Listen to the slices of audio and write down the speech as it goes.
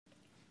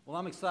Well,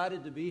 I'm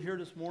excited to be here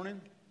this morning.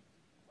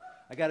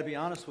 I got to be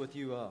honest with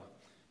you.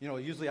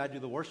 Usually I do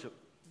the worship.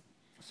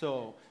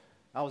 So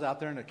I was out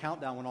there and the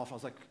countdown went off. I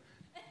was like,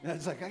 I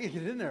can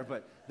get in there.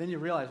 But then you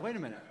realize, wait a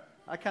minute,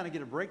 I kind of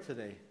get a break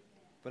today.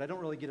 But I don't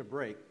really get a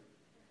break.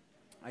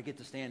 I get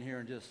to stand here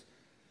and just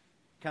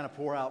kind of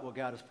pour out what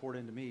God has poured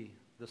into me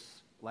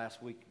this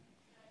last week.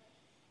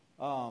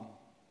 I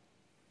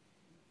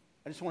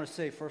just want to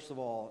say, first of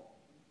all,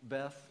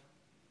 Beth,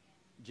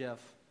 Jeff,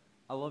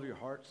 I love your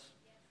hearts.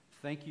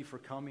 Thank you for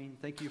coming.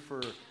 Thank you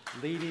for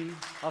leading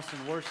us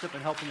in worship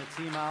and helping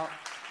the team out.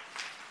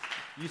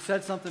 You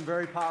said something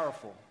very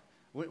powerful.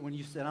 When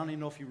you said, I don't even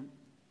know if you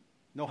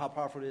know how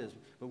powerful it is,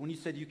 but when you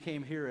said you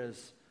came here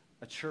as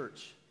a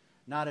church,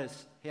 not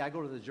as, hey, I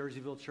go to the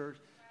Jerseyville church.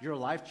 You're a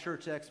Life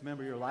Church X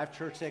member. You're a Life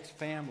Church X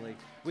family.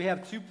 We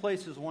have two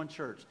places, one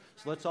church.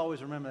 So let's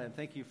always remember that, and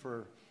thank you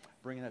for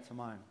bringing that to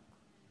mind.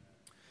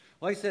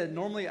 Like I said,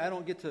 normally I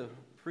don't get to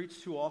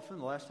preach too often.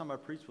 The last time I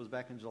preached was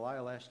back in July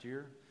of last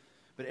year.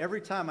 But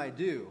every time I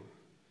do,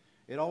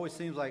 it always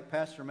seems like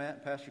Pastor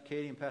Matt, Pastor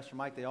Katie, and Pastor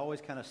Mike, they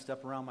always kind of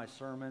step around my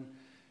sermon,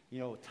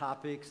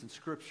 topics and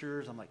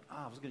scriptures. I'm like,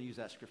 I was going to use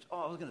that scripture.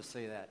 I was going to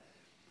say that.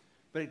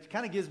 But it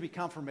kind of gives me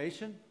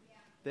confirmation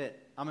that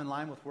I'm in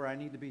line with where I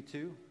need to be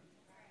too.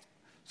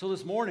 So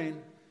this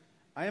morning,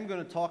 I am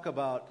going to talk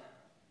about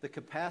the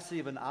capacity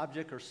of an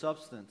object or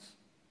substance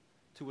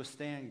to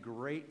withstand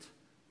great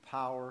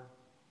power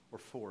or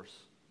force.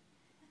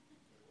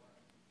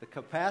 The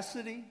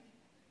capacity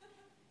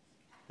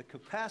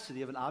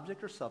of an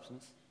object or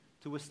substance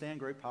to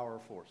withstand great power or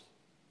force.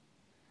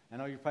 I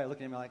know you're probably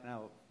looking at me like,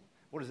 now,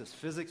 what is this,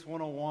 Physics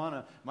 101?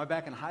 Am I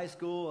back in high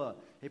school?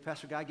 Hey,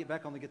 Pastor Guy, get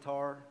back on the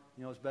guitar.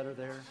 It's better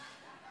there.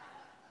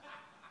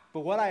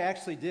 But what I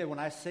actually did, when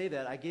I say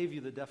that, I gave you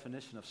the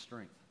definition of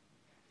strength.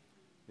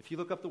 If you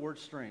look up the word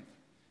strength,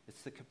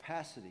 it's the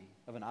capacity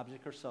of an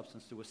object or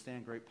substance to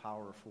withstand great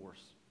power or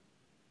force.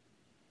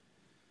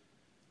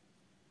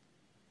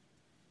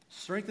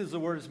 Strength is the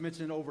word that's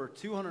mentioned over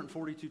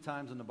 242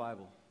 times in the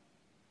Bible.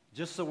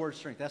 Just the word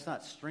strength. That's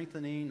not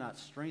strengthening, not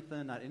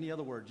strengthen, not any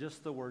other word,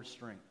 just the word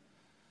strength.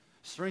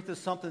 Strength is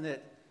something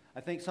that I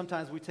think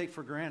sometimes we take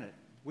for granted.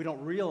 We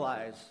don't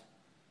realize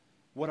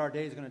what our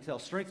day is going to tell.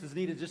 Strength is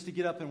needed just to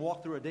get up and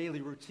walk through a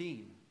daily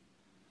routine.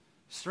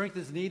 Strength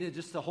is needed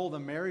just to hold a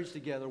marriage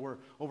together where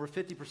over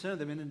 50% of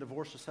them end in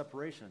divorce or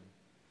separation.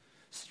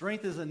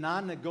 Strength is a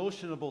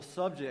non-negotiable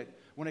subject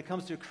when it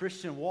comes to a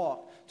Christian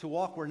walk, to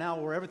walk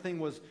where everything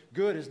was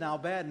good is now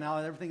bad, now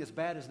everything that's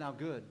bad is now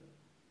good.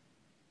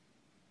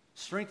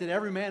 Strength in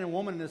every man and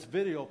woman in this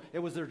video, it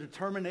was their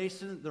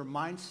determination, their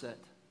mindset.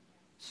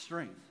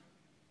 Strength.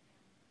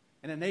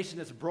 In a nation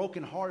that's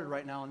brokenhearted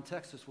right now in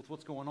Texas with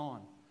what's going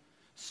on,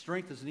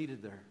 strength is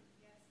needed there.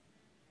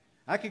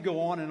 I could go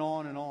on and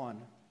on and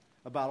on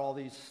about all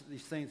these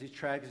things, these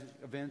tragic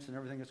events and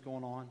everything that's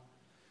going on.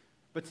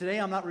 But today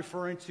I'm not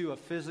referring to a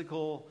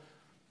physical,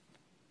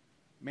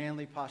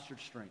 manly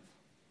postured strength.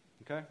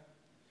 Okay?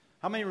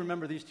 How many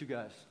remember these two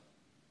guys?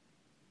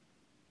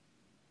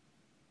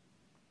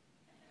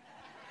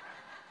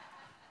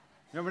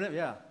 Remember them?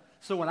 Yeah.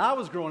 So when I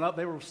was growing up,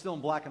 they were still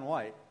in black and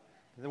white.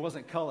 There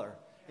wasn't color.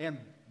 And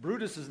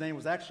Brutus's name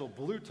was actual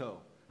Bluto.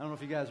 I don't know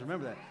if you guys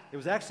remember that. It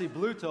was actually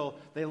Bluto.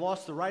 They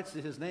lost the rights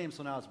to his name,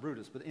 so now it's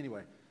Brutus. But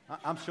anyway,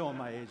 I'm showing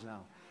my age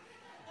now.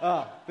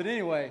 But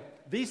anyway,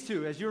 these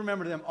two, as you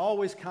remember them,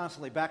 always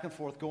constantly back and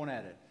forth going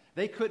at it.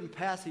 They couldn't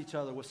pass each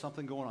other with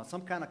something going on.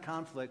 Some kind of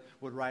conflict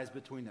would rise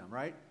between them,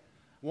 right?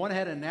 One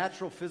had a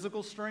natural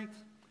physical strength.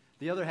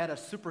 The other had a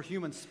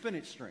superhuman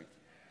spinach strength.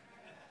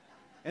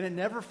 And it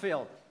never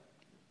failed.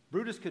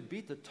 Brutus could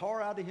beat the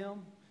tar out of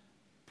him,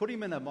 put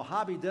him in a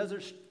Mojave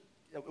Desert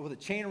with a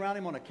chain around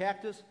him on a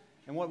cactus,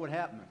 and what would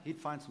happen? He'd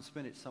find some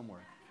spinach somewhere.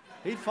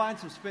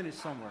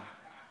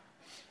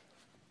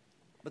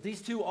 But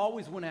these two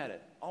always went at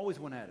it.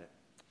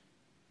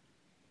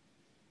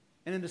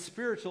 And in the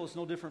spiritual, it's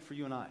no different for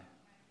you and I.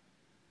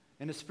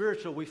 In the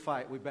spiritual, we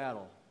fight, we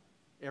battle.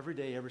 Every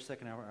day, every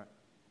second hour.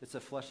 It's a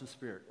flesh and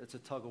spirit. It's a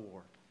tug of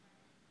war.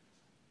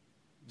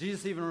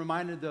 Jesus even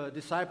reminded the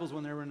disciples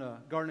when they were in the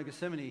Garden of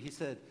Gethsemane, he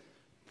said,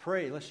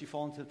 pray lest you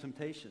fall into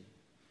temptation.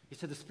 He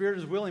said the spirit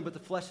is willing, but the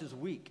flesh is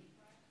weak.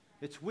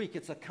 It's weak.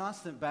 It's a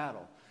constant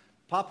battle.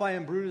 Popeye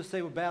and Brutus,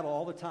 they would battle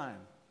all the time.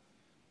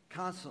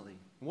 Constantly.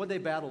 And what did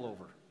they battle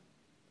over?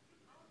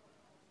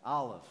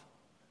 Olive.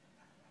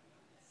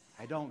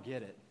 I don't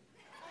get it.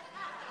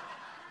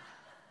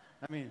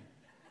 I mean,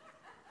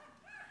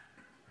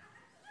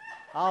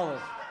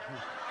 olive.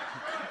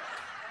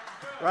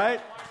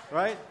 Right?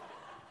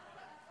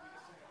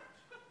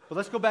 But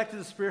let's go back to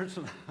the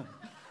spiritual.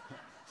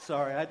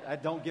 Sorry, I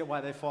don't get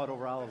why they fought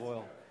over olive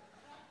oil.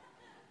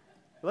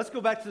 But let's go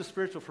back to the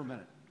spiritual for a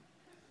minute.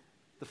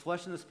 The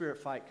flesh and the spirit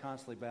fight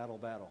constantly,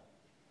 battle.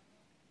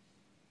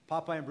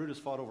 Popeye and Brutus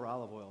fought over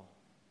olive oil.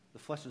 The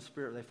flesh and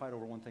spirit, they fight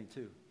over one thing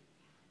too.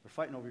 They're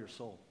fighting over your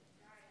soul.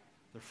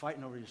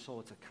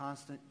 It's a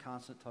constant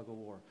tug of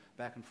war,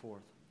 back and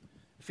forth.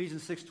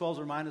 Ephesians 6:12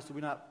 reminds us that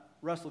we not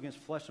wrestle against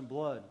flesh and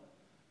blood,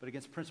 but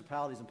against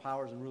principalities and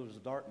powers and rulers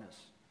of darkness.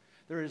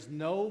 There is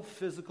no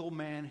physical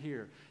man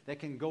here that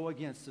can go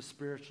against the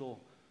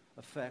spiritual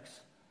effects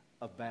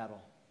of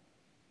battle.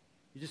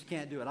 You just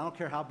can't do it. I don't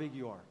care how big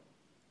you are.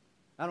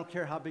 I don't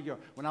care how big you are.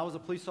 When I was a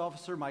police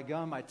officer, my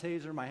gun, my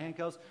taser, my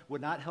handcuffs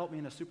would not help me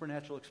in a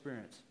supernatural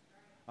experience.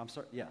 I'm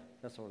sorry. Yeah,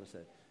 that's what I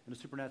said. In a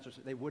supernatural,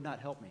 they would not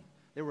help me.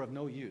 They were of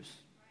no use.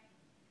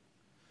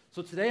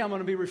 So today I'm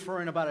going to be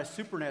referring about a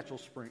supernatural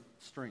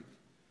strength.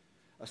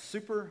 A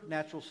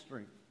supernatural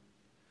strength.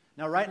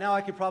 Now, right now,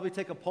 I could probably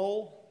take a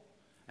poll,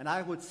 and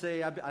I would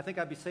say, I think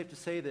I'd be safe to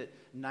say that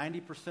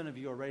 90% of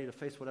you are ready to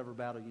face whatever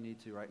battle you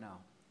need to right now.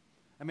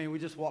 I mean, we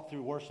just walked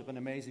through worship, an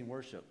amazing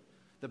worship.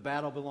 The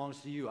battle belongs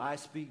to you. I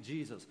speak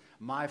Jesus,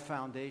 my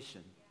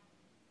foundation.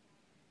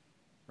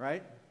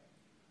 Right?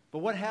 But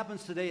what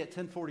happens today at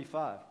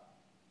 10:45?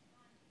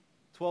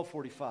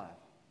 12:45.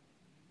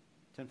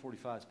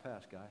 10:45 is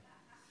past, guy.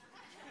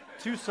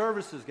 2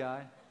 services,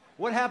 guy.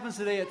 What happens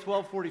today at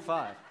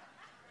 12:45?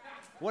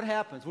 What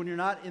happens when you're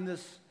not in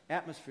this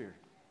atmosphere?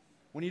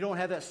 When you don't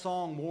have that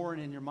song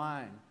warring in your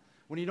mind?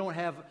 When you don't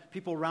have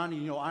people around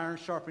you, iron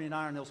sharpening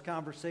iron, those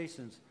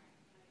conversations?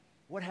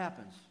 What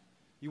happens?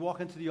 You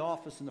walk into the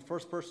office and the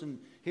first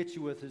person hits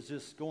you with is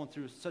just going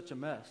through such a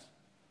mess.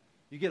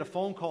 You get a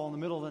phone call in the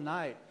middle of the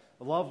night.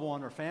 A loved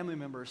one or family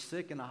member is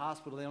sick in the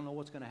hospital. They don't know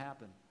what's going to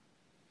happen.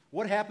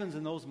 What happens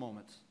in those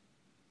moments?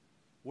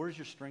 Where's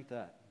your strength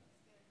at?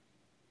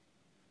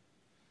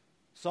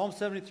 Psalm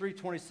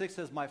 73:26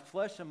 says, "My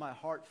flesh and my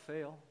heart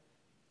fail,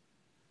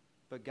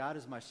 but God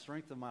is my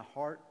strength of my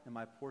heart and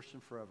my portion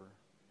forever."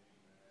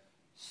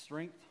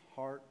 Strength,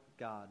 heart,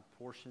 God,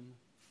 portion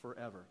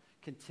forever.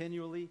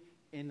 Continually,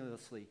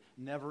 endlessly,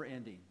 never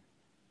ending,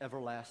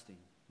 everlasting,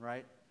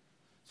 right?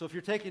 So if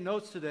you're taking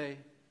notes today,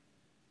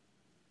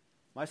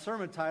 my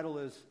sermon title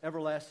is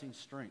Everlasting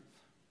Strength.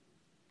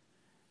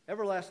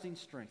 Everlasting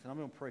Strength. And I'm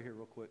going to pray here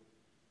real quick.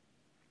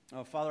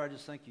 Father, I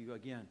just thank you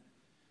again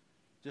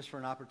just for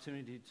an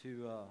opportunity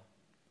to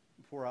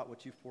pour out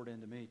what you've poured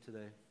into me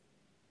today.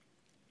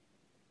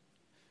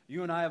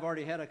 You and I have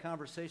already had a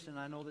conversation, and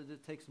I know that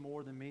it takes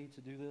more than me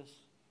to do this.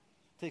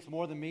 It takes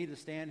more than me to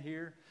stand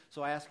here.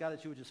 So I ask, God,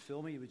 that you would just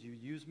fill me, would you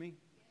use me?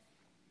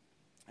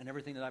 And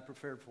everything that I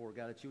prepared for,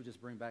 God, that you would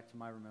just bring back to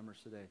my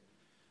remembrance today.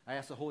 I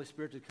ask the Holy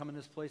Spirit to come in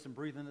this place and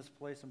breathe in this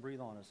place and breathe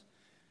on us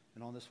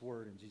and on this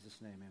word. In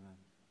Jesus' name, amen.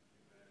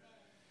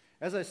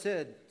 As I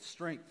said,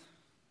 strength,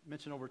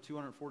 mentioned over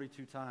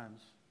 242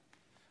 times.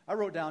 I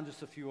wrote down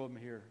just a few of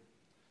them here.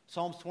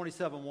 Psalms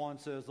 27:1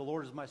 says, "The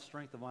Lord is my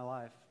strength of my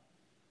life."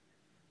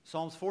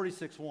 Psalms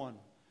 46:1,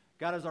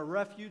 "God is our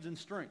refuge and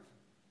strength."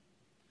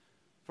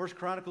 1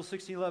 Chronicles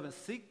 16:11,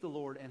 "Seek the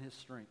Lord and his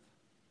strength."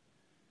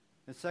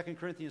 In 2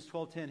 Corinthians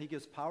 12:10, "He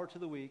gives power to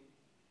the weak,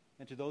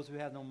 and to those who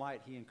have no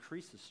might, he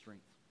increases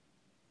strength."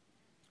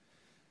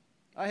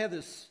 I have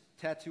this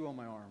tattoo on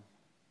my arm.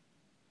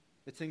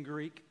 It's in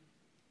Greek.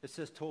 It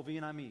says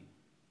Tovinami,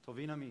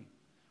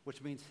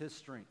 which means his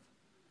strength.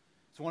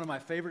 It's one of my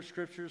favorite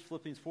scriptures,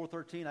 Philippians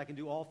 4:13. "I can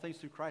do all things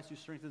through Christ who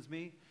strengthens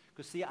me."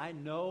 Because see, I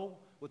know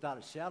without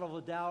a shadow of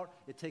a doubt,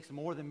 it takes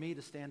more than me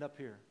to stand up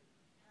here.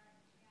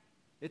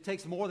 It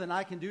takes more than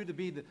I can do to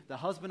be the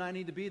husband I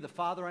need to be, the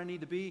father I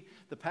need to be,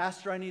 the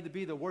pastor I need to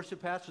be, the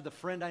worship pastor, the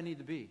friend I need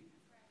to be.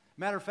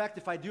 Matter of fact,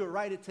 if I do it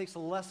right, it takes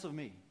less of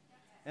me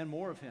and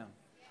more of him.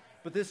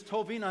 But this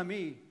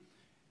Tovinami,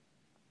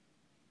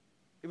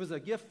 it was a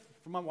gift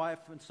from my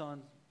wife and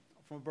son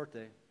from a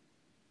birthday.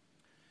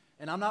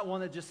 And I'm not one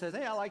that just says,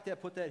 "Hey, I like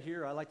that, put that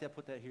here. I like that,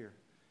 put that here."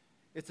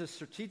 It's a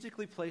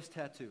strategically placed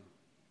tattoo.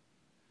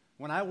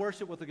 When I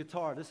worship with the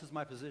guitar, this is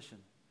my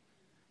position.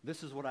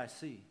 This is what I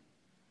see.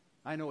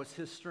 I know it's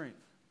his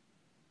strength.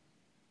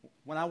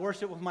 When I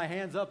worship with my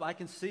hands up, I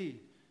can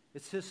see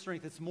it's his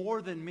strength. It's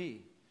more than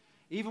me.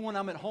 Even when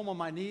I'm at home on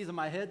my knees and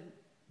my head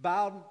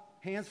bowed,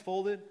 hands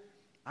folded,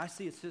 I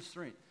see it's his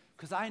strength.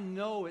 Because I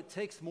know it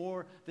takes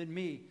more than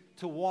me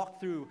to walk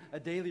through a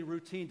daily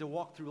routine, to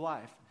walk through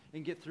life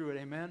and get through it.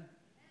 Amen?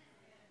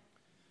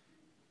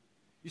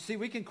 You see,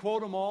 we can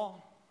quote them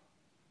all.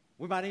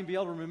 We might even be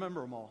able to remember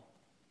them all.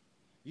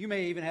 You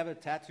may even have a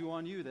tattoo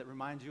on you that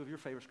reminds you of your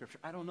favorite scripture.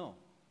 I don't know.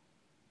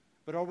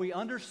 But are we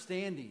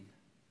understanding?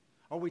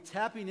 Are we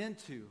tapping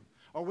into?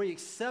 Are we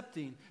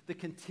accepting the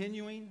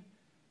continuing,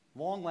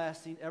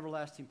 long-lasting,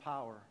 everlasting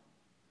power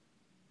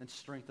and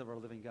strength of our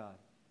living God?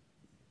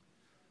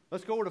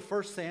 Let's go over to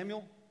 1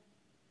 Samuel.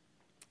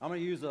 I'm going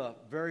to use a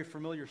very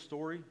familiar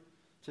story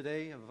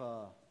today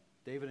of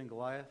David and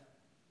Goliath.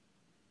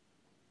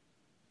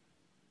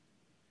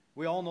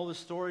 We all know this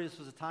story. This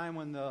was a time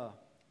when the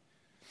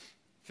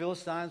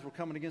Philistines were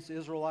coming against the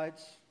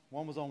Israelites.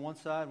 One was on one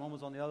side, one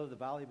was on the other, the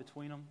valley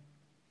between them.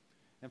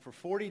 And for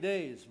 40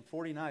 days and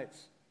 40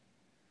 nights,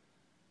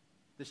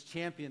 this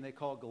champion they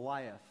called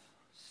Goliath,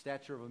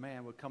 stature of a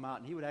man, would come out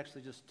and he would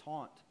actually just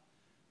taunt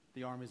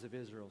the armies of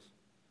Israel.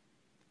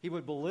 He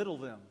would belittle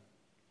them.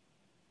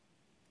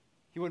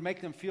 He would make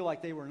them feel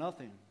like they were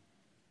nothing.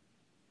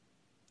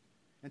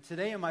 And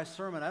today in my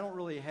sermon, I don't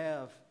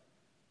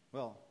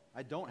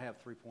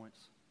have 3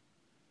 points.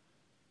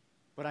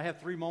 But I have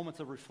 3 moments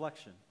of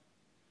reflection.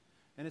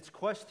 And it's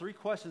three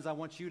questions I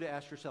want you to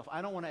ask yourself.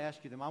 I don't want to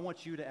ask you them. I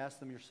want you to ask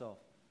them yourself.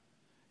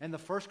 And the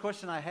first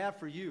question I have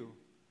for you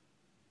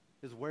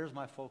is, where's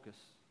my focus?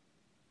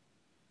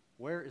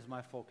 Where is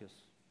my focus?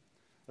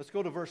 Let's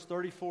go to verse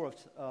 34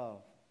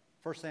 of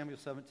 1 Samuel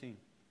 17.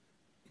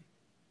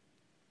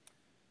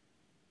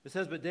 It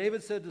says, "But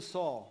David said to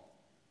Saul,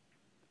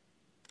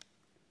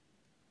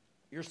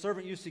 'Your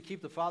servant used to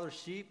keep the father's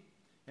sheep,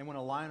 and when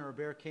a lion or a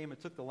bear came and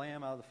took the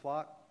lamb out of the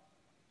flock,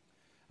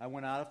 I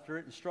went out after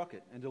it and struck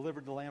it and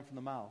delivered the lamb from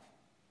the mouth.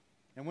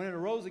 And when it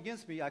arose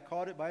against me, I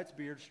caught it by its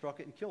beard, struck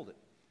it, and killed it.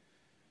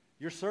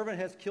 Your servant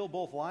has killed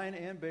both lion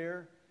and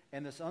bear,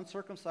 and this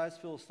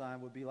uncircumcised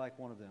Philistine would be like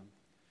one of them.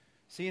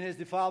 Seeing he has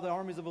defiled the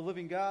armies of a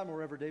living God,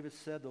 moreover, David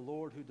said, the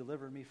Lord who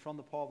delivered me from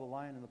the paw of the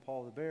lion and the paw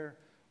of the bear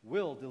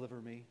will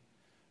deliver me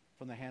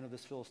from the hand of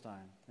this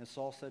Philistine. And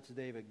Saul said to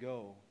David,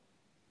 go,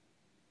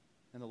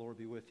 and the Lord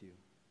be with you.'"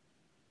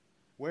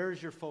 Where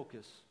is your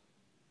focus?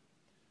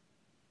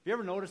 Have you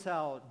ever noticed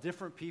how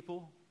different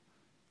people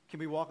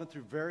can be walking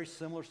through very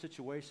similar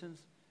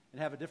situations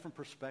and have a different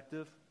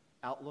perspective,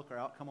 outlook, or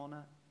outcome on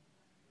that?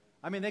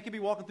 I mean, they could be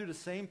walking through the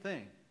same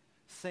thing.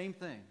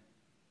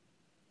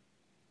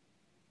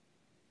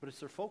 But it's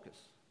their focus.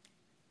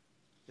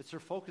 It's their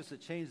focus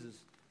that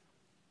changes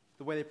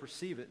the way they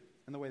perceive it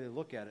and the way they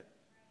look at it.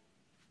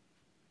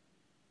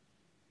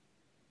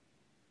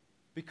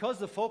 Because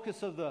the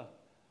focus of the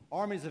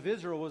armies of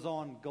Israel was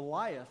on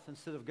Goliath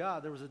instead of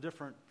God, there was a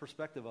different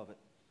perspective of it.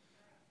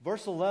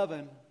 Verse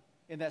 11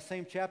 in that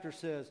same chapter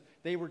says,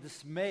 they were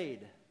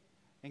dismayed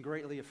and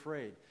greatly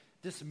afraid.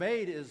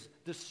 Dismayed is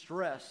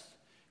distressed.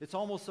 It's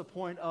almost a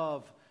point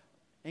of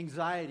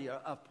anxiety,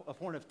 a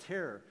point of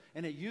terror.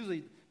 And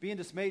being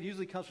dismayed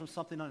usually comes from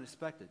something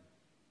unexpected.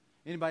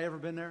 Anybody ever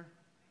been there?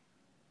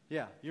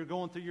 Yeah, you're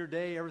going through your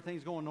day,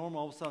 everything's going normal,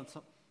 all of a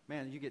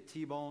sudden, you get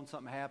T-boned,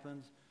 something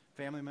happens,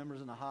 family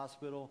members in the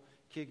hospital,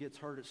 kid gets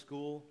hurt at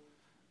school,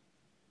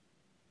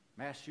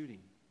 mass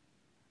shooting.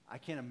 I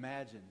can't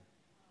imagine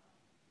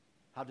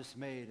how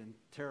dismayed and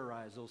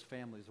terrorized those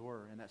families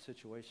were in that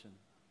situation.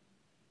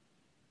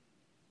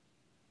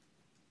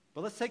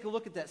 But let's take a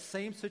look at that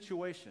same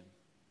situation.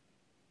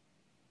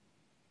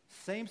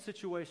 Same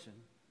situation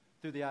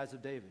through the eyes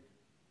of David.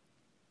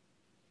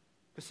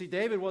 Because see,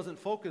 David wasn't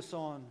focused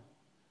on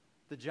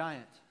the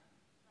giant.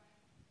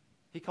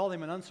 He called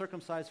him an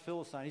uncircumcised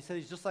Philistine. He said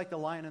he's just like the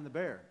lion and the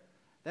bear.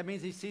 That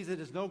means he sees it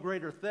as no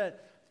greater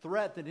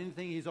threat than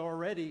anything he's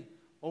already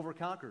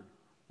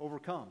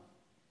overcome.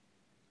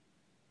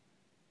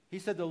 He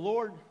said, the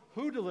Lord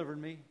who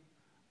delivered me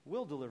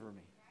will deliver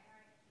me.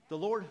 The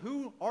Lord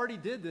who already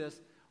did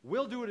this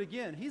will do it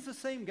again. He's the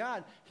same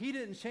God. He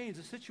didn't change.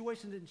 The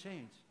situation didn't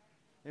change.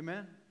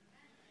 Amen?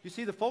 You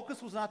see, the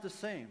focus was not the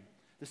same.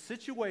 The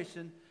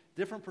situation,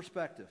 different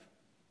perspective.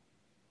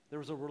 There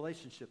was a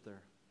relationship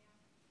there.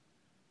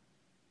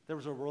 There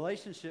was a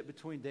relationship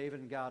between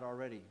David and God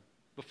already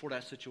before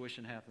that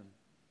situation happened.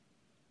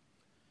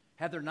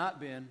 Had there not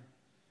been,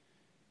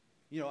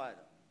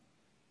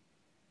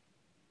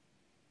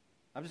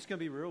 I'm just going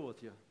to be real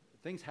with you.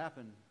 Things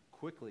happen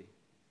quickly.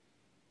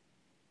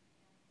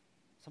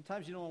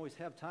 Sometimes you don't always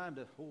have time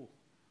to,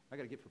 I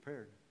got to get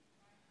prepared.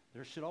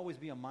 There should always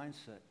be a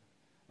mindset,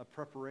 a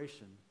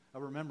preparation,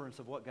 a remembrance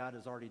of what God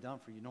has already done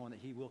for you, knowing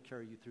that He will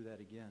carry you through that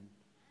again.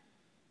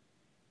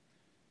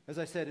 As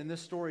I said, in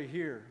this story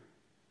here,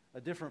 a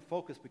different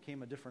focus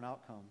became a different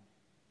outcome.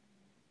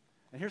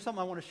 And here's something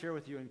I want to share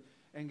with you,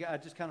 and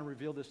God just kind of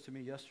revealed this to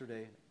me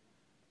yesterday.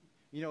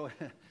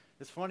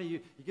 It's funny, you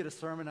get a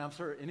sermon, I'm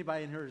sure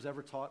anybody in here has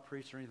ever taught,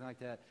 preached, or anything like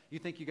that. You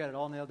think you got it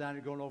all nailed down,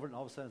 you're going over it, and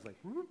all of a sudden it's like,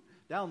 whoop,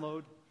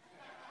 download.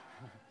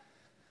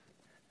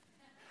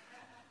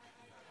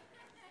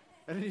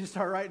 And then you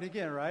start writing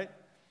again, right?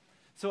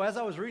 So as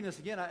I was reading this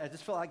again, I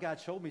just felt like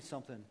God showed me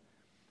something.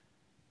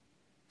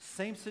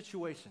 Same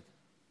situation,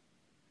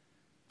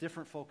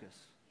 different focus.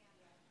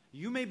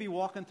 You may be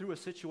walking through a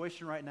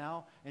situation right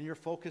now, and you're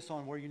focused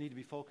on where you need to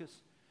be focused.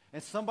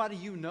 And somebody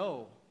you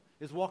know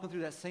is walking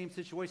through that same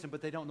situation,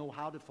 but they don't know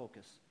how to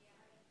focus.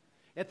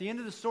 At the end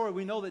of the story,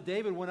 we know that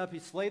David went up, he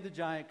slayed the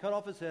giant, cut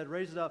off his head,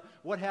 raised it up.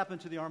 What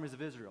happened to the armies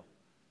of Israel?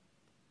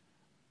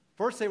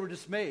 First, they were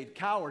dismayed,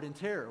 cowered, in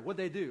terror. What'd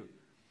they do?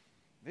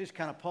 They just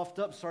kind of puffed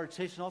up and started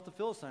chasing off the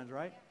Philistines,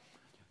 right?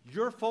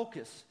 Your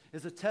focus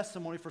is a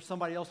testimony for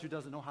somebody else who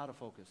doesn't know how to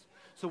focus.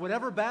 So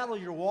whatever battle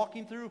you're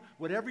walking through,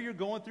 whatever you're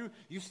going through,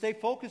 you stay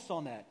focused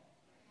on that.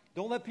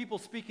 Don't let people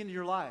speak into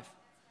your life.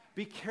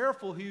 Be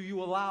careful who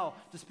you allow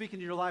to speak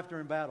into your life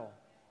during battle.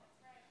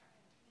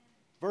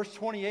 Verse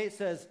 28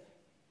 says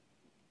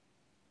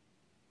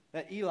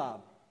that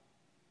Eliab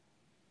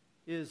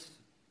is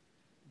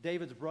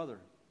David's brother.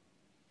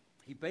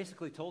 He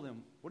basically told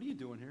him, what are you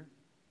doing here?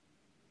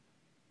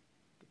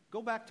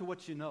 Go back to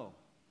what you know.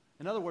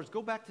 In other words,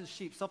 go back to the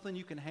sheep, something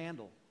you can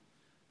handle.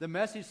 The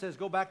message says,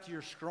 go back to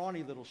your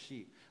scrawny little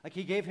sheep. Like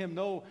he gave him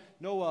no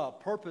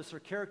purpose or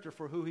character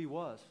for who he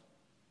was.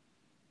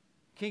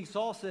 King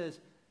Saul says,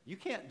 you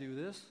can't do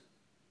this.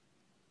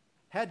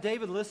 Had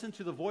David listened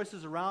to the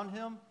voices around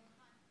him,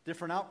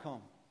 different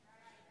outcome,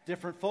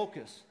 different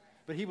focus.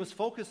 But he was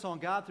focused on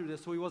God through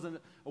this, so he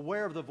wasn't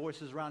aware of the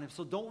voices around him.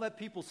 So don't let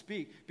people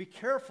speak. Be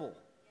careful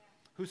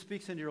who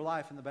speaks into your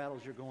life in the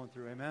battles you're going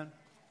through. Amen?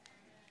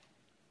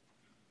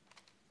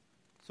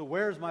 So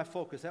where is my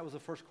focus? That was the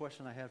first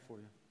question I had for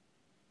you.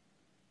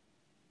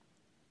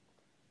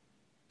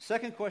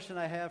 Second question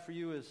I have for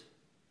you is,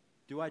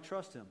 do I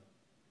trust him?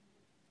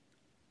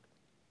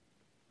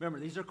 Remember,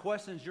 these are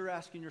questions you're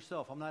asking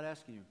yourself. I'm not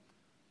asking you.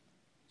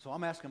 So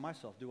I'm asking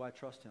myself, do I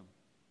trust him?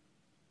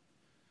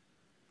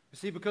 You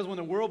see, because when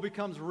the world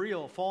becomes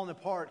real, falling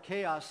apart,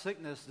 chaos,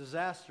 sickness,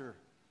 disaster,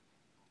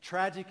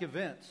 tragic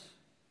events,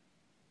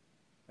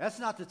 that's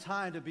not the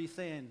time to be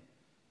saying,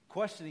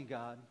 questioning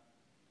God,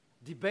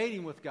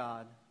 debating with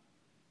God,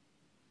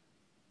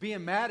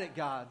 being mad at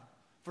God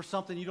for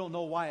something you don't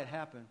know why it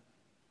happened.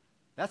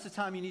 That's the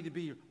time you need to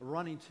be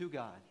running to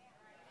God.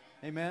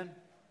 Amen?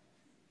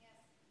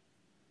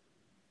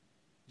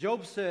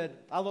 Job said,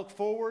 I look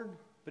forward,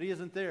 but he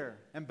isn't there,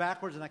 and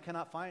backwards, and I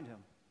cannot find him.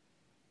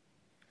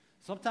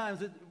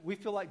 Sometimes we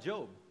feel like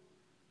Job.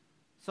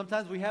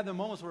 Sometimes we have the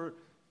moments where,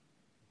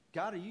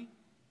 God,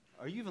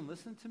 are you even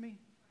listening to me?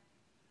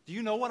 Do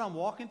you know what I'm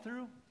walking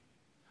through?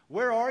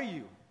 Where are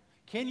you?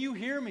 Can you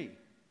hear me?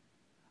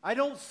 I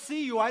don't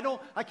see you.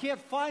 I can't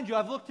find you.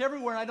 I've looked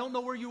everywhere and I don't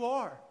know where you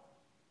are.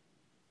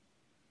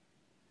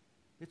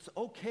 It's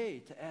okay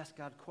to ask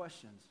God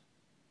questions.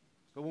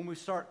 But when we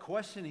start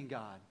questioning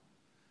God,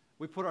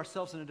 we put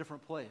ourselves in a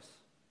different place.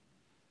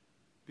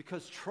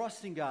 Because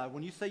trusting God,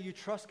 when you say you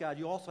trust God,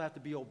 you also have to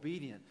be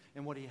obedient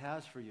in what he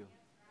has for you.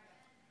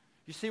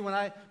 You see, when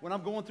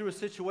I'm going through a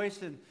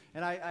situation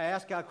and I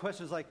ask God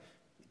questions like,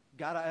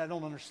 God, I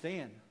don't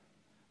understand.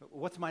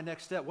 What's my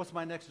next step? What's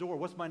my next door?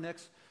 What's my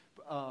next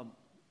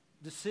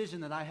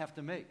decision that I have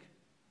to make?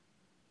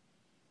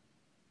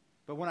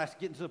 But when I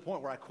get to the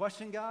point where I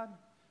question God,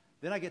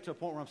 then I get to a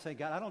point where I'm saying,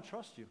 God, I don't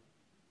trust you.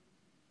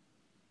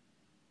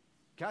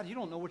 God, you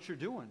don't know what you're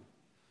doing.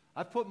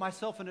 I've put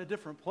myself in a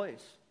different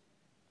place.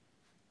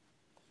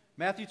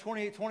 Matthew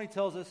 28:20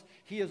 tells us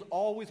he is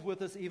always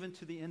with us even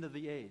to the end of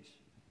the age.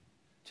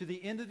 To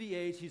the end of the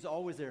age, he's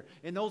always there.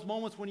 In those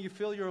moments when you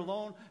feel you're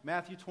alone,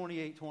 Matthew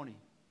 28:20.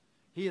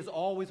 He is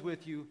always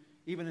with you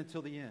even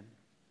until the end.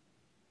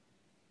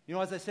 You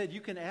know, as I said, you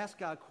can ask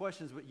God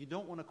questions, but you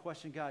don't want to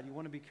question God. You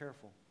want to be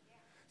careful.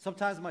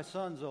 Sometimes my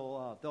sons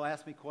they'll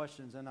ask me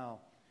questions, and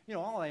I'll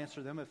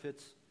answer them if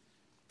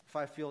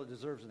I feel it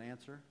deserves an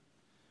answer.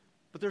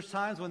 But there's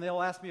times when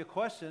they'll ask me a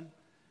question, and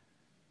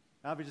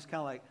I'll be just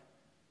kind of like,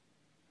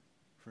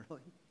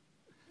 really?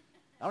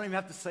 I don't even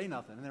have to say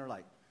nothing. And they're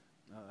like,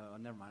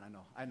 never mind,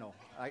 I know,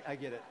 I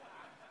get it.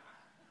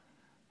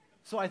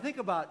 So I think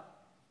about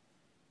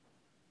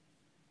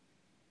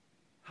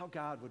how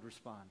God would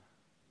respond.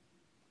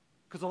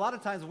 Because a lot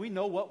of times we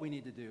know what we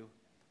need to do.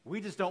 We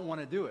just don't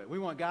want to do it. We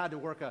want God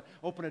to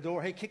open a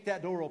door. Hey, kick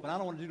that door open. I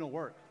don't want to do no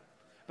work.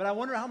 But I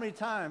wonder how many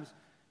times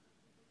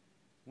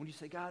when you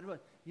say, God,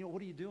 what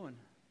are you doing?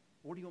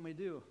 What do you want me to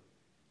do?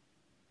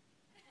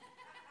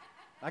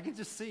 I can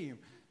just see him,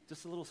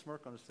 just a little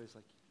smirk on his face,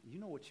 like, you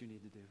know what you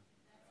need to do.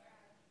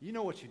 You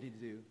know what you need to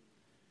do.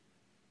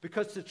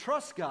 Because to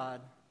trust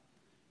God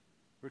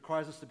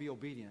requires us to be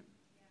obedient.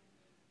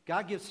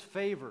 God gives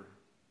favor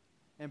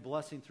and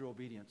blessing through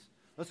obedience.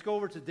 Let's go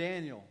over to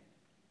Daniel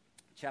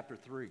chapter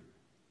 3.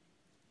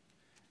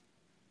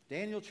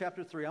 Daniel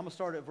chapter 3. I'm going to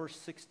start at verse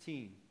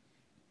 16.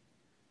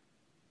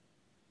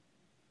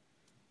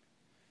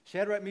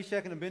 Shadrach,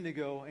 Meshach, and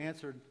Abednego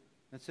answered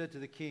and said to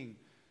the king,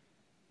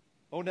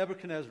 O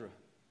Nebuchadnezzar,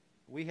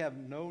 we have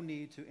no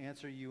need to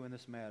answer you in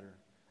this matter.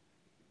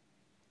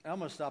 I'm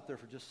going to stop there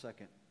for just a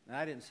second. And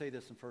I didn't say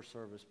this in first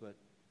service, but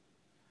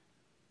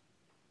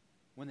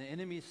when the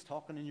enemy's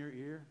talking in your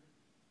ear,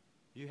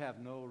 you have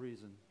no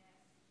reason.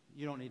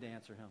 You don't need to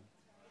answer him.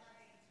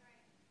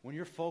 When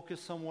you're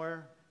focused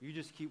somewhere, you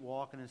just keep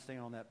walking and staying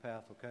on that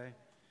path, okay?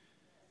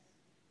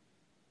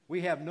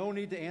 We have no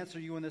need to answer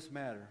you in this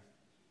matter.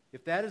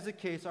 If that is the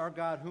case, our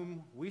God,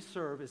 whom we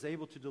serve, is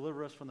able to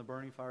deliver us from the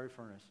burning fiery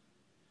furnace,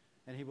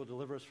 and he will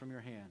deliver us from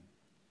your hand,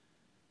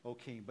 O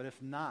king. But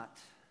if not,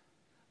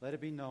 let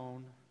it be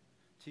known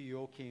to you,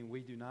 O king, we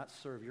do not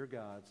serve your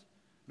gods,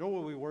 nor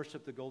will we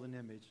worship the golden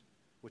image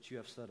which you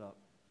have set up.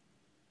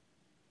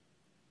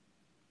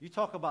 You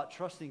talk about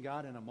trusting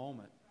God in a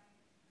moment.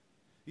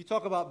 You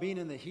talk about being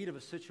in the heat of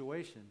a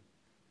situation.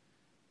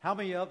 How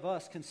many of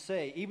us can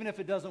say, even if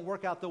it doesn't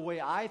work out the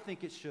way I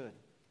think it should,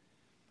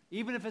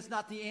 even if it's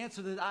not the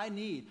answer that I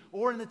need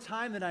or in the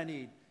time that I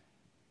need,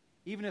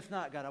 even if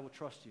not, God, I will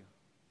trust you.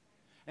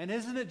 And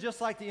isn't it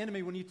just like the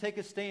enemy when you take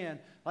a stand,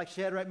 like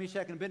Shadrach,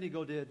 Meshach, and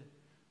Abednego did?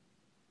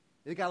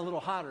 It got a little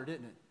hotter,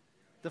 didn't it?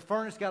 The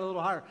furnace got a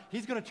little hotter.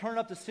 He's going to turn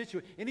up the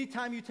situation.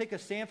 Anytime you take a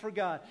stand for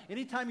God,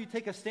 anytime you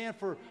take a stand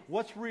for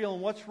what's real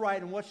and what's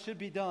right and what should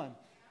be done,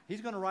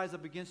 he's going to rise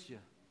up against you.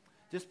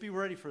 Just be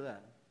ready for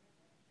that.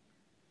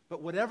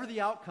 But whatever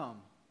the outcome,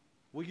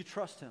 will you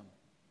trust him?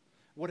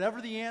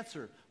 Whatever the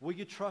answer, will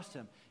you trust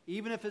him?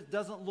 Even if it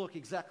doesn't look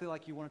exactly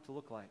like you want it to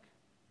look like.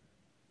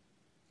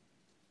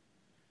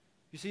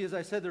 You see, as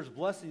I said, there's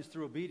blessings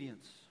through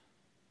obedience.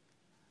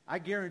 I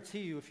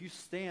guarantee you, if you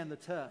stand the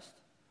test,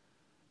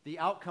 the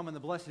outcome and the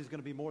blessing is going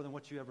to be more than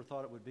what you ever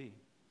thought it would be.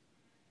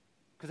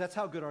 Because that's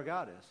how good our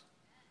God is.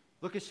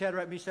 Look at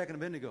Shadrach, Meshach, and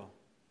Abednego.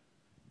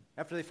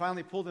 After they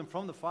finally pulled them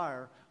from the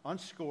fire,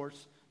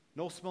 unscorched,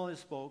 no smelling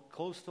smoke,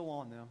 clothes still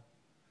on them,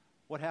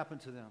 what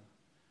happened to them?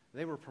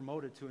 They were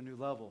promoted to a new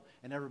level,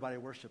 and everybody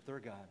worshiped their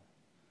God.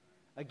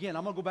 Again,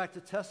 I'm going to go back to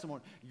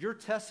testimony. Your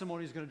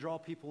testimony is going to draw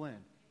people in.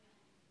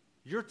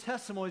 Your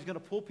testimony is going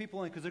to pull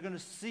people in because they're going to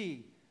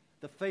see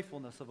the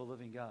faithfulness of a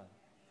living God.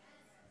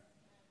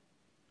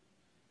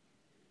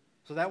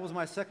 So that was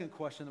my second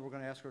question that we're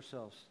going to ask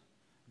ourselves.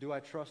 Do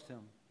I trust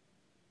him?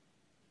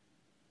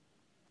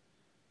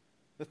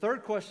 The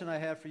third question I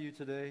have for you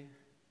today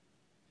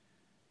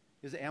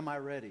is, am I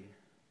ready?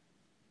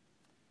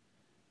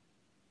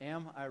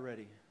 Am I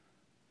ready?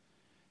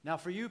 Now,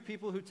 for you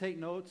people who take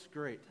notes,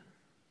 great.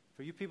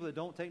 For you people that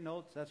don't take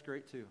notes, that's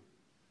great too.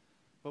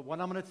 But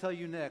what I'm going to tell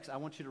you next, I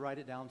want you to write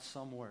it down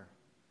somewhere.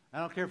 I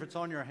don't care if it's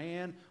on your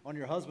hand, on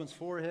your husband's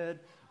forehead,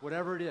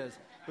 whatever it is,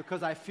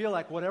 because I feel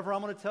like whatever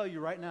I'm going to tell you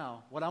right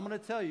now, what I'm going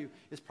to tell you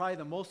is probably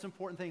the most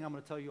important thing I'm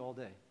going to tell you all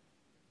day.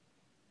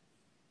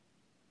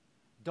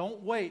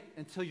 Don't wait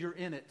until you're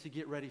in it to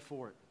get ready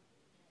for it.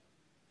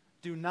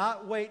 Do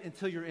not wait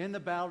until you're in the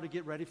battle to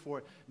get ready for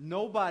it.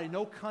 Nobody,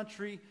 no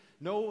country,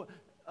 no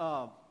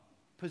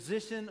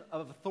position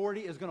of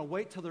authority is going to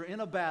wait till they're in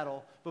a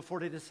battle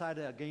before they decide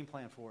a game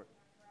plan for it.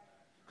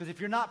 Because if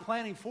you're not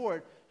planning for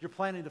it, you're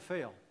planning to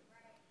fail.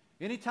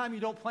 Anytime you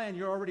don't plan,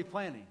 you're already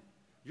planning.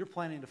 You're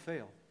planning to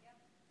fail.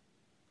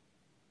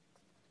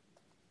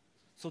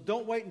 So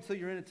don't wait until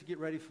you're in it to get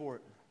ready for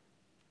it.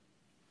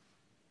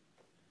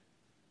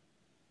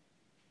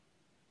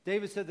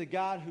 David said, the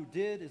God who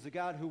did is the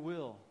God who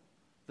will.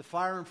 The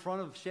fire in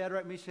front of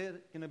Shadrach, Meshach,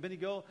 and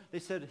Abednego, they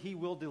said, he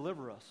will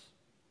deliver us.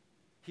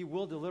 He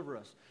will deliver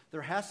us.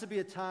 There has to be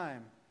a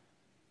time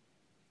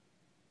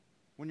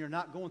when you're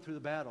not going through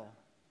the battle.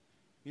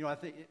 You know, I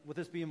think with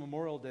this being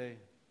Memorial Day,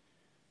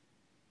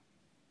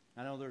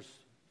 I know there's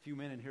a few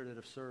men in here that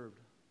have served.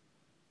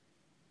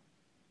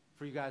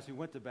 For you guys who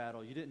went to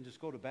battle, you didn't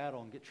just go to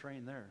battle and get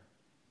trained there.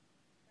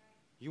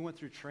 You went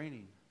through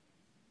training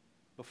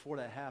before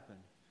that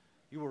happened.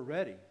 You were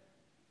ready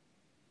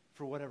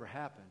for whatever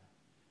happened.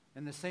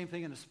 And the same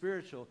thing in the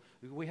spiritual.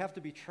 We have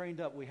to be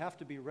trained up. We have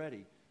to be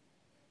ready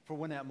for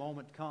when that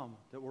moment comes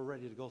that we're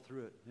ready to go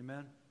through it.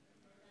 Amen?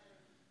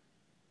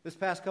 This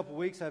past couple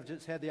weeks, I've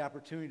just had the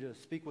opportunity to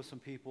speak with some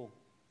people.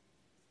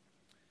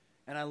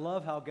 And I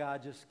love how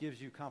God just gives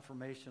you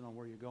confirmation on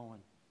where you're going.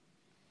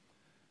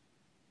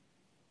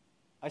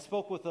 I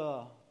spoke with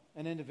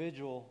an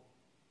individual.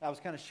 I was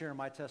kind of sharing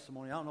my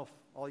testimony. I don't know if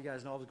all you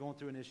guys know I was going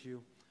through an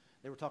issue.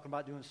 They were talking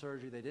about doing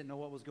surgery. They didn't know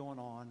what was going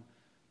on.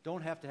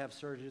 Don't have to have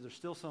surgery. There's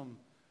still some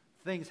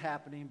things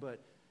happening,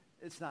 but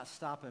it's not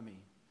stopping me.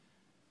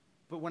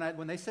 But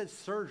when they said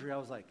surgery, I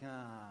was like,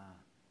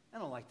 I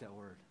don't like that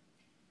word.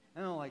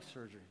 I don't like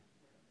surgery.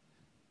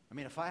 I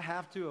mean, if I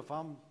have to, if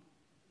I'm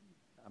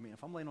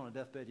laying on a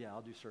deathbed, yeah,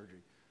 I'll do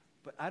surgery.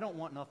 But I don't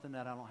want nothing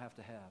that I don't have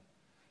to have.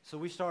 So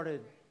we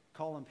started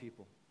calling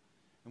people.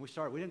 And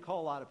we didn't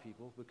call a lot of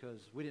people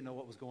because we didn't know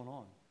what was going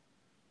on.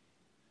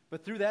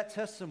 But through that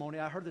testimony,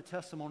 I heard the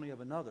testimony of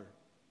another.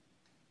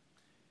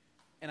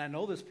 And I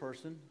know this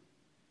person,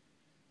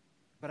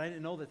 but I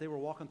didn't know that they were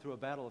walking through a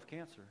battle of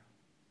cancer.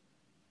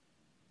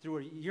 Through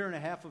a year and a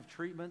half of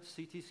treatments,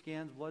 CT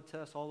scans, blood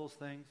tests, all those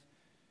things.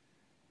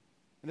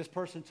 And this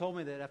person told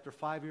me that after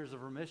 5 years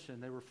of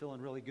remission, they were feeling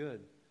really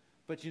good.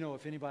 But you know,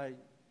 if anybody,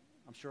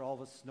 I'm sure all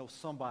of us know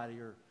somebody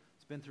or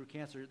has been through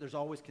cancer, there's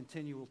always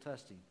continual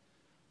testing.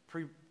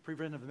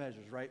 Preventive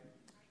measures, right?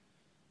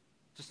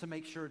 Just to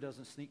make sure it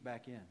doesn't sneak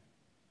back in.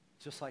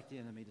 Just like the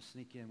enemy to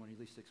sneak in when you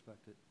least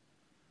expect it.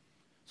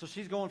 So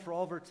she's going for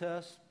all of her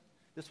tests.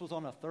 This was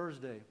on a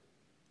Thursday.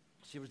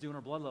 She was doing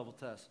her blood level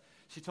test.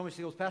 She told me,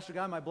 she goes, Pastor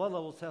Guy, my blood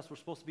level tests were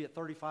supposed to be at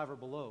 35 or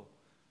below.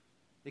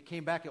 It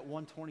came back at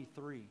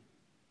 123.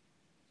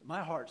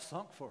 My heart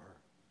sunk for her.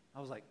 I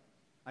was like,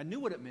 I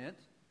knew what it meant.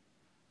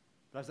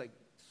 But I was like,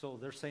 so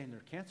they're saying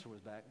their cancer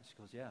was back? And she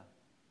goes, yeah.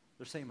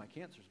 They're saying my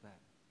cancer's back.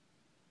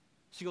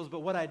 She goes,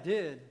 but what I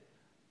did,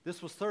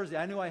 this was Thursday.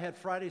 I knew I had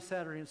Friday,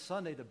 Saturday, and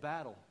Sunday to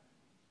battle.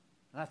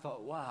 And I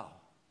thought, wow,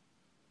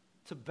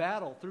 to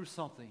battle through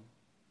something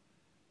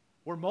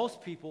where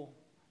most people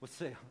would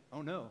say,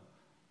 oh no,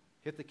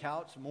 hit the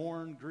couch,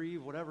 mourn,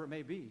 grieve, whatever it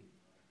may be.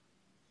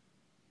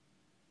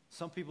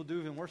 Some people do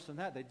even worse than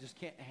that. They just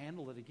can't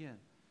handle it again.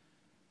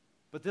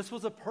 But this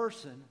was a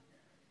person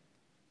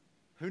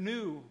who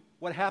knew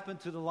what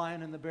happened to the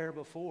lion and the bear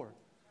before.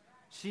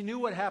 She knew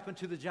what happened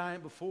to the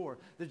giant before.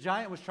 The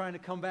giant was trying to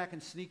come back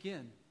and sneak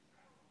in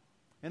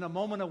a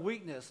moment of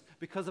weakness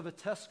because of a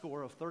test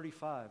score of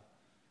 35. It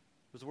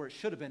was where it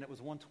should have been. It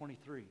was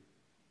 123.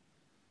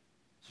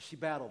 So she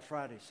battled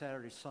Friday,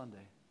 Saturday,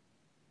 Sunday.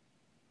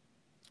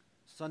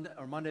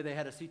 Monday they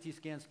had a CT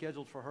scan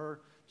scheduled for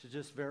her to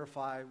just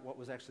verify what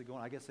was actually going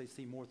on. I guess they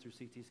see more through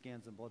CT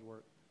scans than blood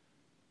work.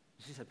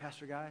 She said,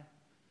 Pastor Guy,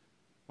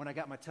 when I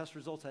got my test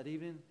results that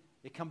evening,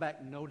 it come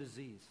back no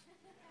disease.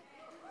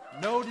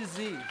 No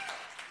disease.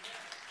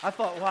 I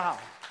thought, wow.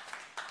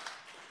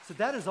 So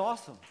that is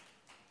awesome.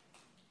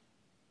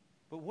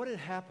 But what had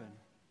happened?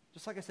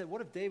 Just like I said,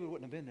 what if David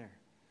wouldn't have been there?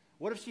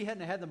 What if she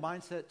hadn't had the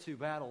mindset to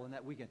battle in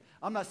that weekend?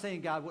 I'm not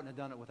saying God wouldn't have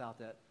done it without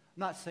that. I'm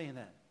not saying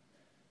that.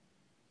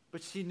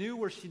 But she knew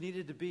where she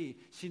needed to be.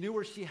 She knew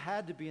where she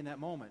had to be in that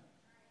moment.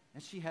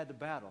 And she had to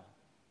battle.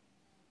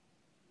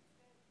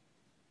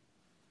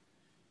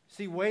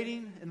 See,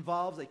 waiting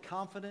involves a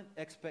confident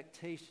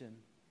expectation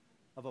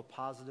of a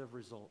positive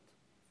result.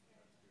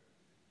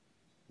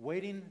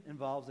 Waiting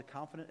involves a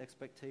confident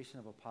expectation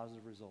of a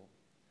positive result.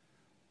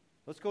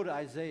 Let's go to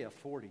Isaiah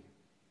 40.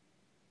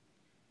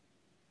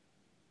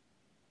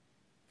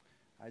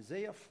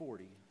 Isaiah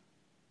 40,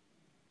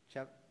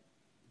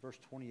 verse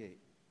 28.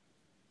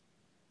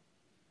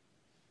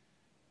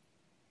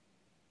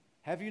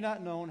 Have you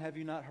not known, have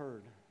you not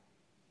heard?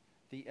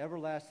 The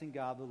everlasting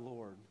God, the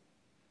Lord.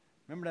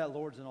 Remember that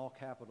Lord's in all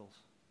capitals.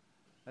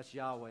 That's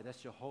Yahweh, that's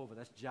Jehovah,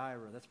 that's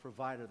Jireh, that's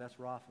Provider, that's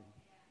Rapha.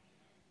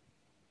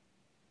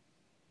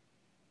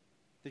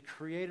 The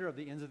creator of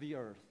the ends of the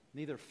earth,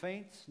 neither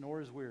faints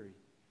nor is weary.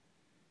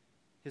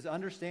 His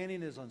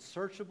understanding is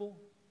unsearchable.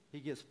 He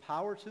gives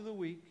power to the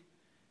weak,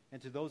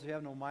 and to those who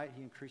have no might,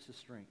 he increases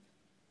strength.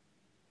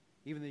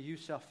 Even the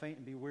youth shall faint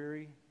and be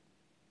weary,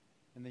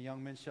 and the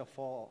young men shall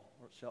fall,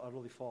 or shall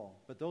utterly fall.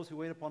 But those who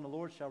wait upon the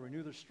Lord shall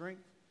renew their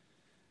strength,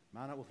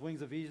 mount up with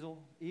wings of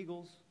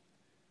eagles.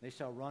 They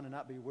shall run and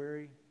not be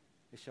weary.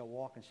 They shall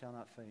walk and shall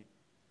not faint.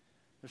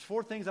 There's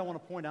 4 things I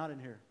want to point out in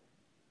here.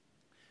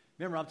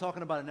 Remember, I'm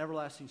talking about an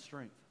everlasting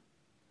strength.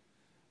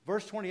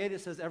 Verse 28,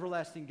 it says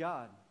everlasting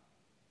God.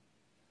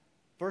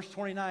 Verse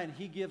 29,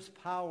 he gives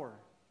power.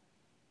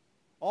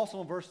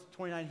 Also in verse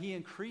 29, he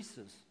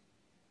increases.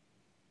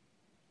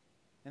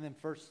 And then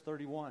verse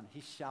 31,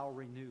 he shall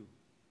renew.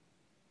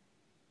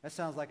 That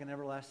sounds like an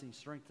everlasting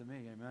strength to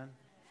me, amen?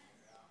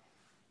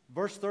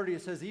 Verse 30,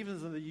 it says,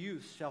 even the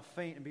youth shall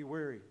faint and be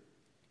weary,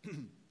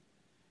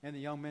 and the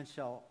young men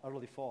shall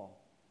utterly fall.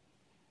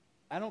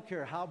 I don't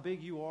care how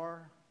big you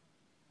are.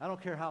 I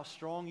don't care how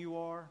strong you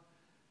are.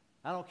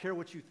 I don't care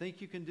what you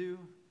think you can do.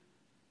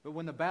 But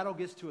when the battle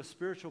gets to a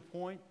spiritual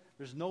point,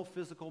 there's no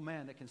physical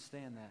man that can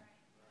stand that.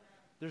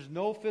 There's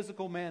no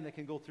physical man that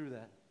can go through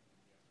that.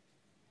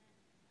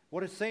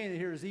 What it's saying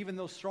here is even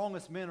those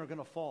strongest men are going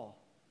to fall.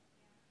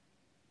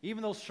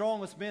 Even those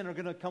strongest men are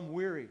going to come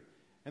weary,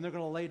 and they're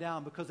going to lay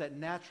down because that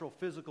natural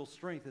physical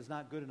strength is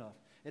not good enough.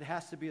 It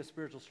has to be a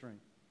spiritual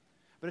strength.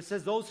 But it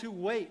says those who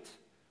wait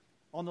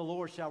on the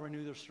Lord shall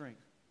renew their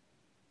strength.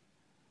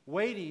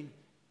 Waiting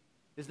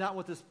is not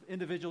what this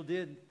individual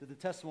did to the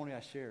testimony I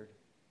shared.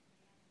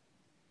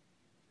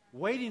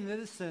 Waiting in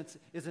this sense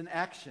is an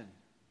action.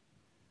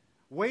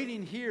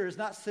 Waiting here is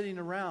not sitting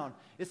around.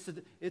 It's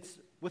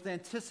with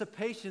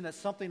anticipation that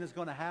something is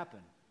going to happen.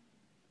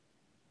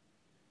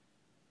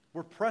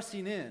 We're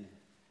pressing in.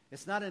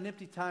 It's not an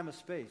empty time of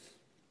space.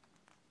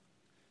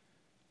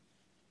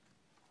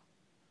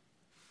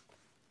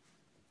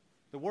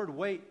 The word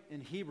wait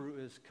in Hebrew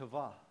is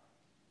kavah.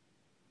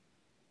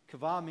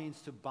 Kavah means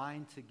to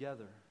bind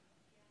together.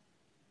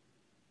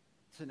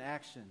 It's an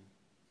action.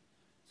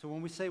 So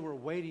when we say we're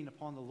waiting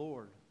upon the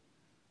Lord,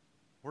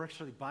 we're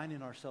actually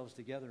binding ourselves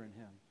together in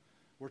Him.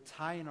 We're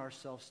tying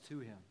ourselves to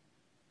Him.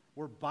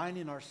 We're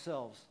binding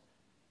ourselves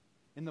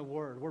in the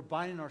Word. We're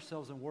binding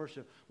ourselves in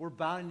worship. We're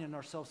binding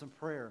ourselves in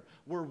prayer.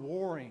 We're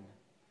warring.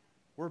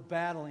 We're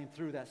battling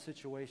through that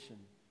situation.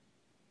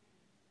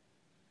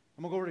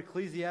 I'm going to go over to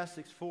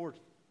Ecclesiastes 4,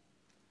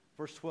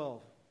 verse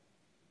 12.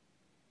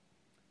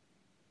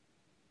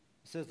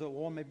 It says that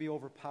one may be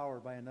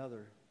overpowered by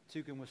another.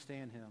 2 can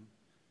withstand him.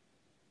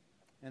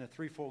 And a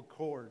threefold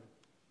cord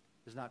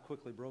is not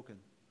quickly broken.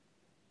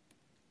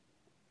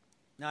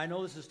 Now, I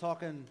know this is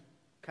talking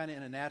kind of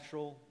in a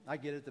natural. I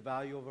get it. The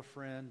value of a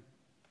friend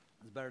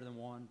is better than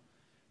one.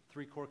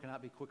 3 cord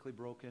cannot be quickly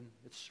broken.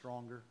 It's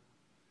stronger.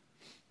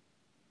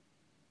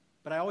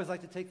 But I always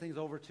like to take things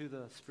over to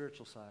the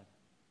spiritual side.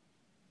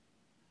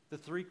 The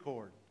 3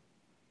 cord.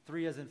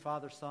 3 as in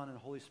Father, Son, and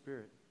Holy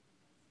Spirit.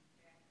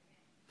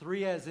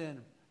 3 as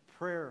in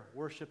prayer,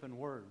 worship, and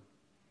word.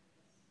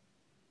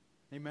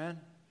 Amen?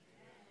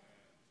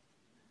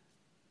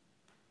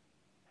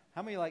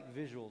 How many like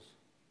visuals?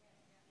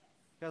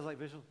 You guys like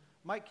visuals?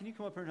 Mike, can you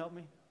come up here and help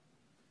me?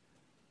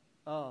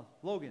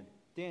 Logan,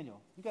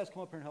 Daniel, you guys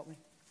come up here and help me.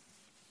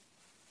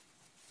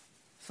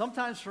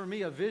 Sometimes for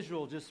me, a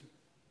visual just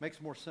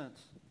makes more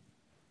sense.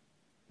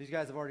 These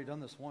guys have already done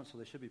this once, so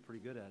they should be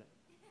pretty good at it.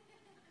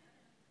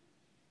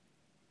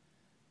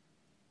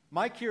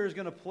 Mike here is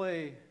going to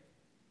play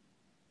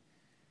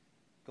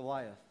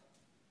Goliath.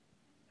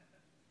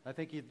 I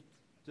think he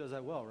does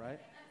that well, right?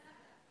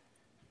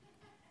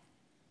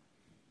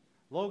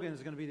 Logan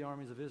is going to be the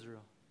armies of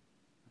Israel.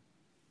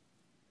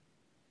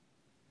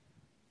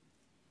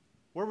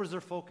 Where was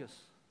their focus?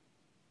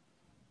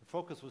 The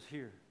focus was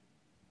here.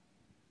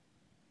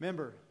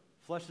 Remember,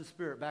 flesh and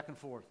spirit, back and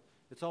forth.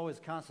 It's always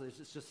constantly,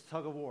 it's just a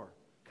tug of war,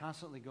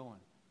 constantly going.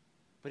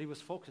 But he was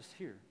focused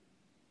here.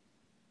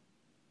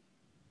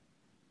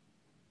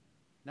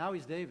 Now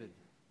he's David.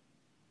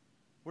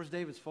 Where's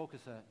David's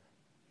focus at?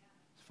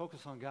 His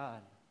focus on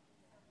God.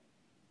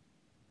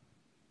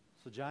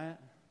 So giant,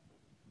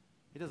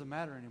 he doesn't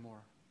matter anymore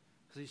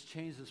because he's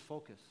changed his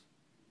focus.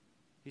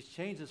 He's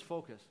changed his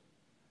focus.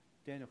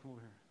 Daniel, come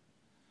over here.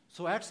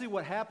 So actually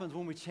what happens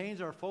when we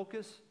change our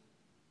focus,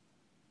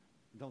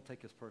 don't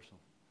take this personal.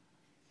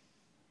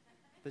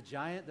 The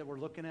giant that we're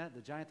looking at,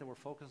 the giant that we're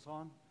focused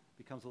on,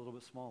 becomes a little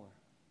bit smaller.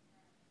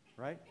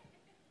 Right?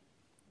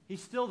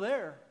 He's still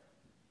there.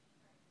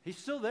 He's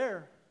still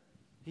there.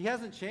 He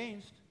hasn't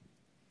changed.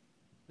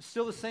 It's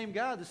still the same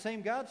God. The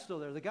same God's still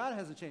there. The God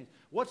hasn't changed.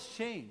 What's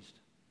changed?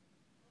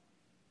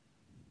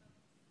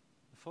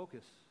 The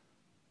focus.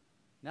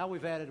 Now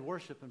we've added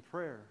worship and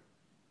prayer.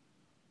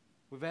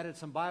 We've added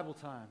some Bible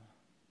time.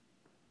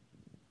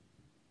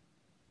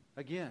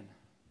 Again,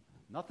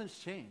 nothing's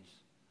changed.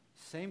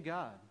 Same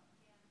God.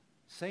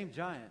 Same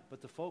giant,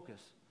 but the focus.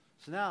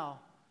 So now,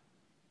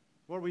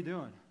 what are we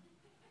doing?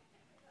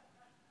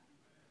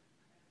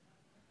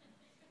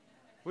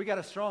 We got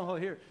a stronghold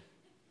here.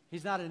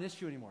 He's not an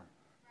issue anymore.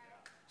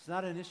 It's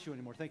not an issue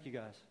anymore. Thank you,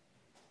 guys.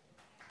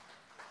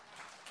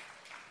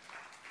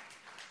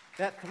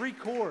 That 3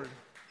 chord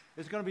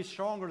is going to be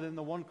stronger than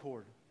the 1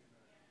 chord.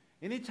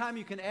 Anytime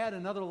you can add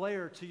another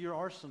layer to your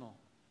arsenal.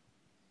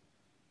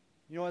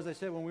 You know, as I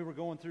said, when we were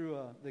going through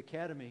the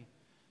academy,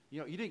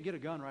 you didn't get a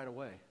gun right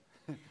away.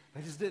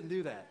 They just didn't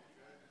do that.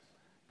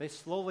 They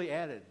slowly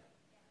added.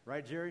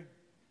 Right, Jerry?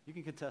 You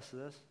can contest to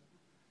this.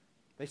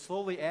 They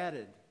slowly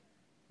added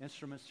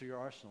instruments to your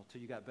arsenal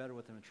till you got better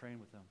with them and trained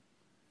with them.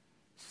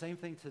 Same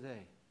thing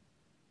today.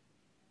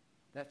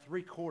 That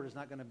 3 chord is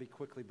not going to be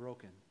quickly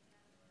broken.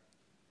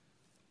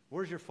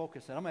 Where's your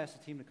focus at? I'm going to ask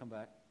the team to come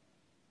back.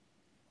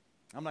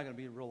 I'm not going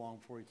to be real long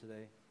for you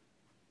today.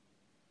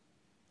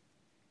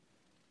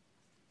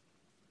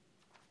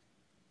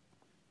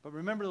 But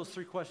remember those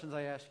 3 questions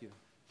I asked you.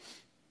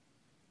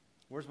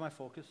 Where's my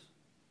focus?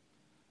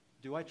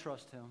 Do I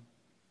trust him?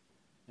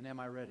 And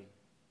am I ready?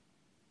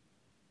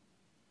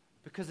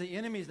 Because the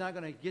enemy's not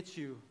going to get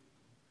you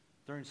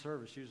during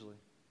service usually.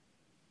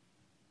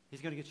 He's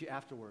going to get you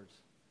afterwards.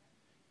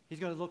 He's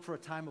going to look for a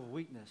time of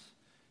weakness.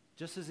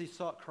 Just as he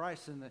sought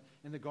Christ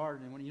in the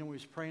garden and when he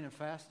was praying and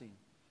fasting.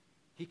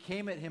 He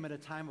came at him at a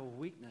time of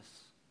weakness.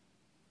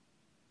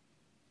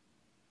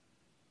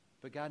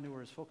 But God knew where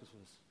his focus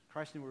was.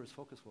 Christ knew where his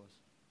focus was.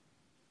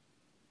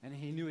 And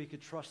he knew he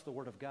could trust the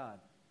word of God.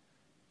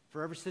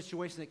 For every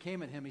situation that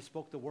came at him, he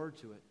spoke the word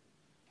to it.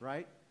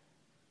 Right?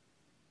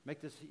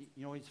 Make this,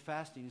 he's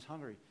fasting, he's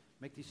hungry.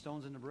 Make these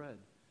stones into bread.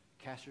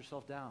 Cast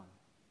yourself down.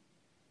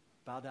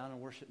 Bow down and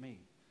worship me.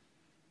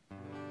 He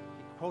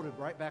quoted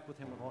right back with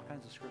him with all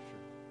kinds of scripture.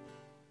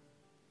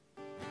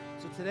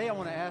 So today I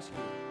want to ask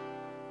you,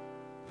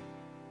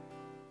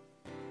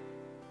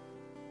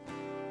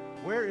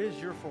 where is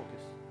your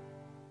focus?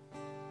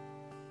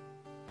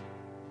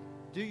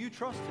 Do you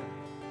trust him?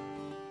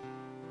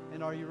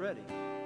 And are you ready?